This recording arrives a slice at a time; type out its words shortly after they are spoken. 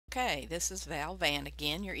Okay, this is Val Van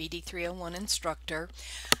again, your ED 301 instructor.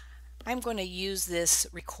 I'm going to use this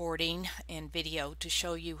recording and video to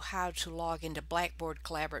show you how to log into Blackboard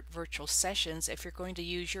Collaborate virtual sessions if you're going to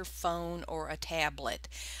use your phone or a tablet,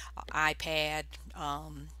 iPad,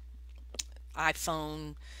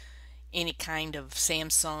 iPhone, any kind of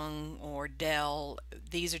Samsung or Dell.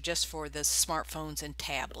 These are just for the smartphones and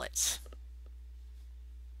tablets.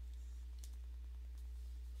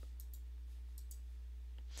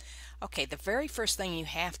 Okay, the very first thing you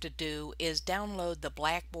have to do is download the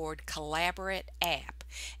Blackboard Collaborate app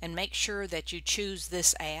and make sure that you choose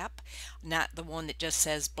this app, not the one that just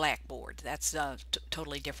says Blackboard. That's a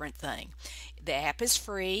totally different thing. The app is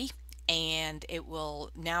free and it will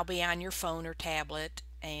now be on your phone or tablet,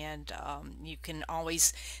 and you can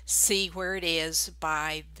always see where it is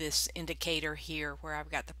by this indicator here where I've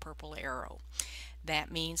got the purple arrow.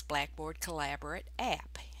 That means Blackboard Collaborate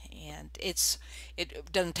app, and it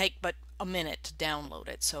doesn't take but a minute to download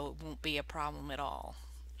it, so it won't be a problem at all.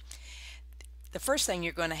 The first thing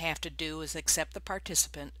you're going to have to do is accept the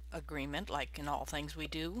participant agreement, like in all things we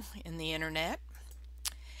do in the internet.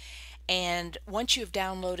 And once you've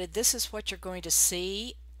downloaded, this is what you're going to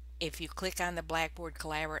see if you click on the Blackboard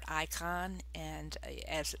Collaborate icon, and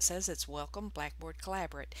as it says, it's welcome Blackboard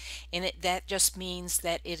Collaborate, and that just means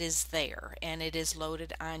that it is there and it is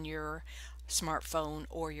loaded on your smartphone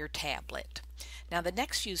or your tablet. Now the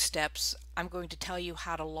next few steps, I'm going to tell you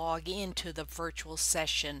how to log into the virtual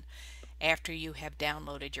session after you have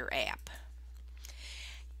downloaded your app.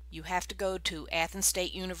 You have to go to Athens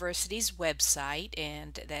State University's website,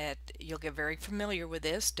 and that you'll get very familiar with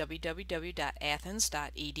this,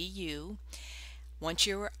 www.athens.edu. Once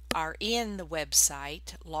you are in the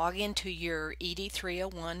website, log into your ED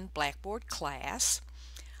 301 Blackboard class,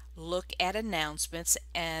 look at announcements,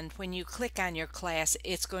 and when you click on your class,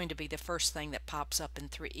 it's going to be the first thing that pops up in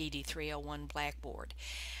ED 301 Blackboard.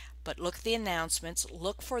 But look at the announcements,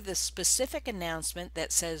 look for the specific announcement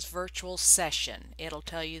that says virtual session. It'll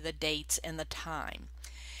tell you the dates and the time.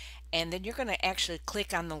 And then you're going to actually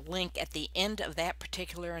click on the link at the end of that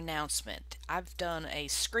particular announcement. I've done a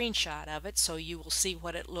screenshot of it so you will see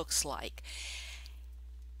what it looks like.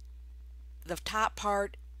 The top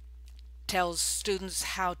part tells students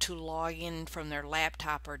how to log in from their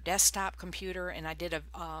laptop or desktop computer, and I did a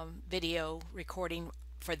video recording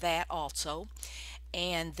for that also.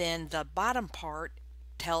 And then the bottom part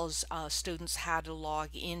tells students how to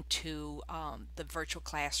log into the virtual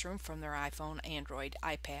classroom from their iPhone, Android,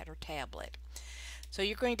 iPad, or tablet. So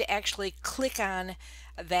you're going to actually click on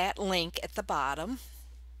that link at the bottom.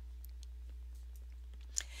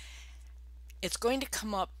 It's going to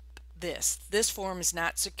come up this form is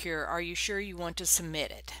not secure. Are you sure you want to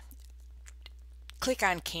submit it? Click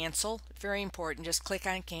on cancel. Very important. Just click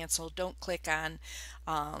on cancel. Don't click on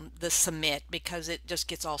the submit, because it just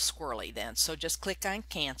gets all squirrely then. So just click on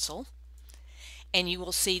cancel and you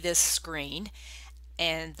will see this screen.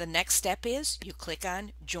 And the next step is you click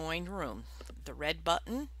on join room, the red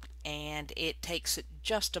button, and it takes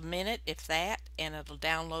just a minute, if that, and it'll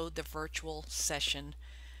download the virtual session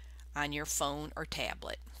on your phone or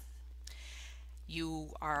tablet. You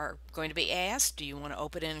are going to be asked, do you want to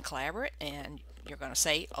open and collaborate? And you're going to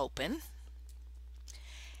say open.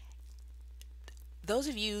 Those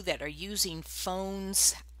of you that are using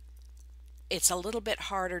phones, it's a little bit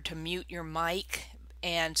harder to mute your mic,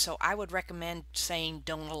 and so I would recommend saying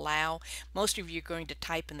don't allow. Most of you are going to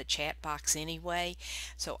type in the chat box anyway,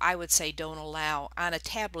 so I would say don't allow. On a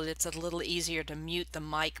tablet it's a little easier to mute the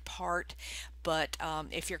mic part, but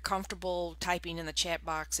if you're comfortable typing in the chat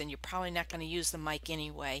box and you're probably not going to use the mic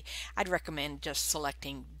anyway, I'd recommend just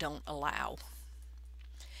selecting don't allow.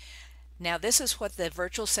 Now this is what the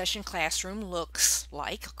virtual session classroom looks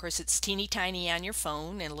like. Of course, it's teeny tiny on your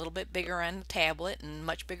phone and a little bit bigger on a tablet and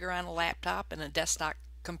much bigger on a laptop and a desktop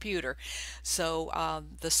computer. So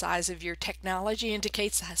the size of your technology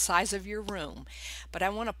indicates the size of your room. But I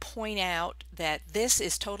want to point out that this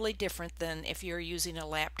is totally different than if you're using a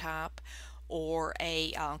laptop or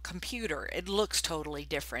a computer. It looks totally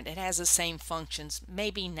different. It has the same functions,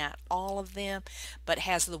 maybe not all of them, but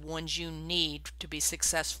has the ones you need to be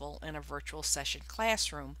successful in a virtual session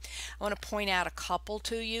classroom. I want to point out a couple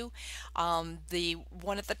to you. The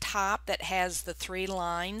one at the top that has the 3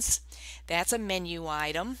 lines, that's a menu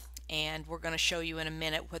item, and we're going to show you in a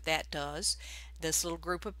minute what that does. This little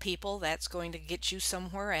group of people, that's going to get you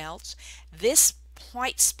somewhere else. This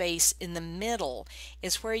white space in the middle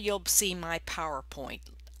is where you'll see my PowerPoint.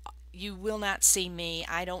 You will not see me,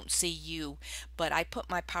 I don't see you, but I put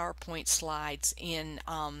my PowerPoint slides in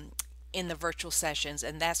the virtual sessions,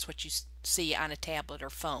 and that's what you see on a tablet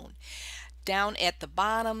or phone. Down at the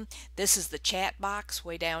bottom, this is the chat box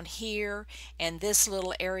way down here, and this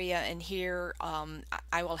little area in here,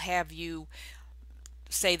 I will have you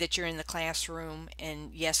say that you're in the classroom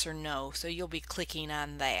and yes or no. So you'll be clicking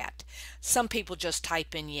on that. Some people just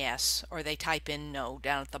type in yes or they type in no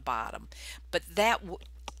down at the bottom. But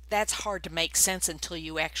that's hard to make sense until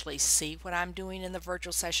you actually see what I'm doing in the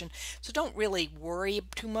virtual session. So don't really worry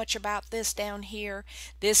too much about this down here.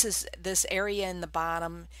 This is this area in the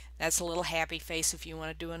bottom. That's a little happy face if you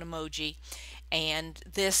want to do an emoji. And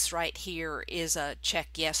this right here is a check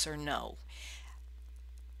yes or no.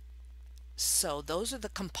 So those are the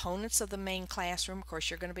components of the main classroom. Of course,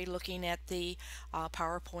 you're going to be looking at the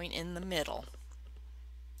PowerPoint in the middle.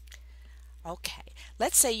 Okay,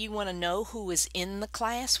 let's say you want to know who is in the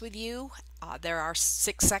class with you. There are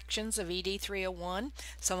 6 sections of ED 301.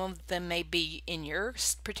 Some of them may be in your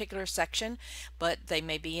particular section, but they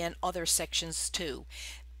may be in other sections too.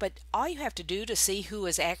 But all you have to do to see who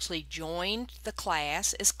has actually joined the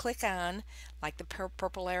class is click on, like the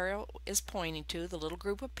purple arrow is pointing to, the little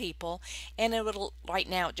group of people, and it will, right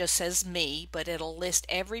now it just says me, but it'll list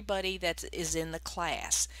everybody that is in the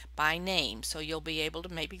class by name. So you'll be able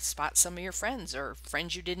to maybe spot some of your friends or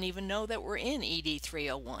friends you didn't even know that were in ED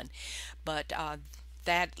 301. But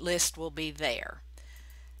that list will be there.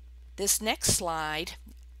 This next slide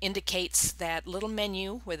indicates that little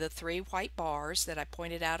menu with the 3 white bars that I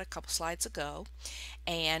pointed out a couple slides ago.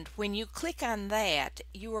 And when you click on that,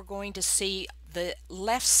 you are going to see the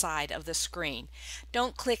left side of the screen.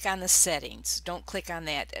 Don't click on the settings. Don't click on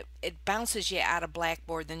that. It bounces you out of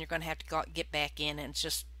Blackboard, then you're going to have to get back in and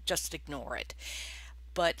just ignore it.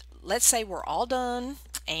 But let's say we're all done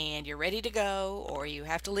and you're ready to go, or you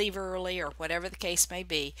have to leave early, or whatever the case may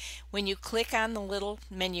be. When you click on the little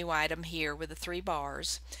menu item here with the 3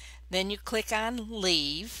 bars, then you click on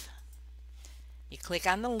leave. You click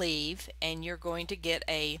on the leave and you're going to get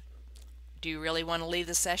a do you really want to leave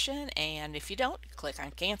the session? And if you don't, click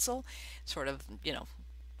on cancel. Sort of, you know,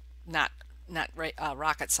 not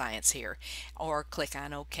rocket science here. Or click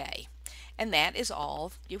on OK. And that is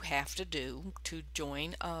all you have to do to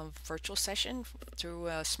join a virtual session through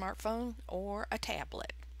a smartphone or a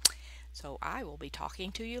tablet. So I will be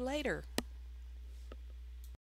talking to you later.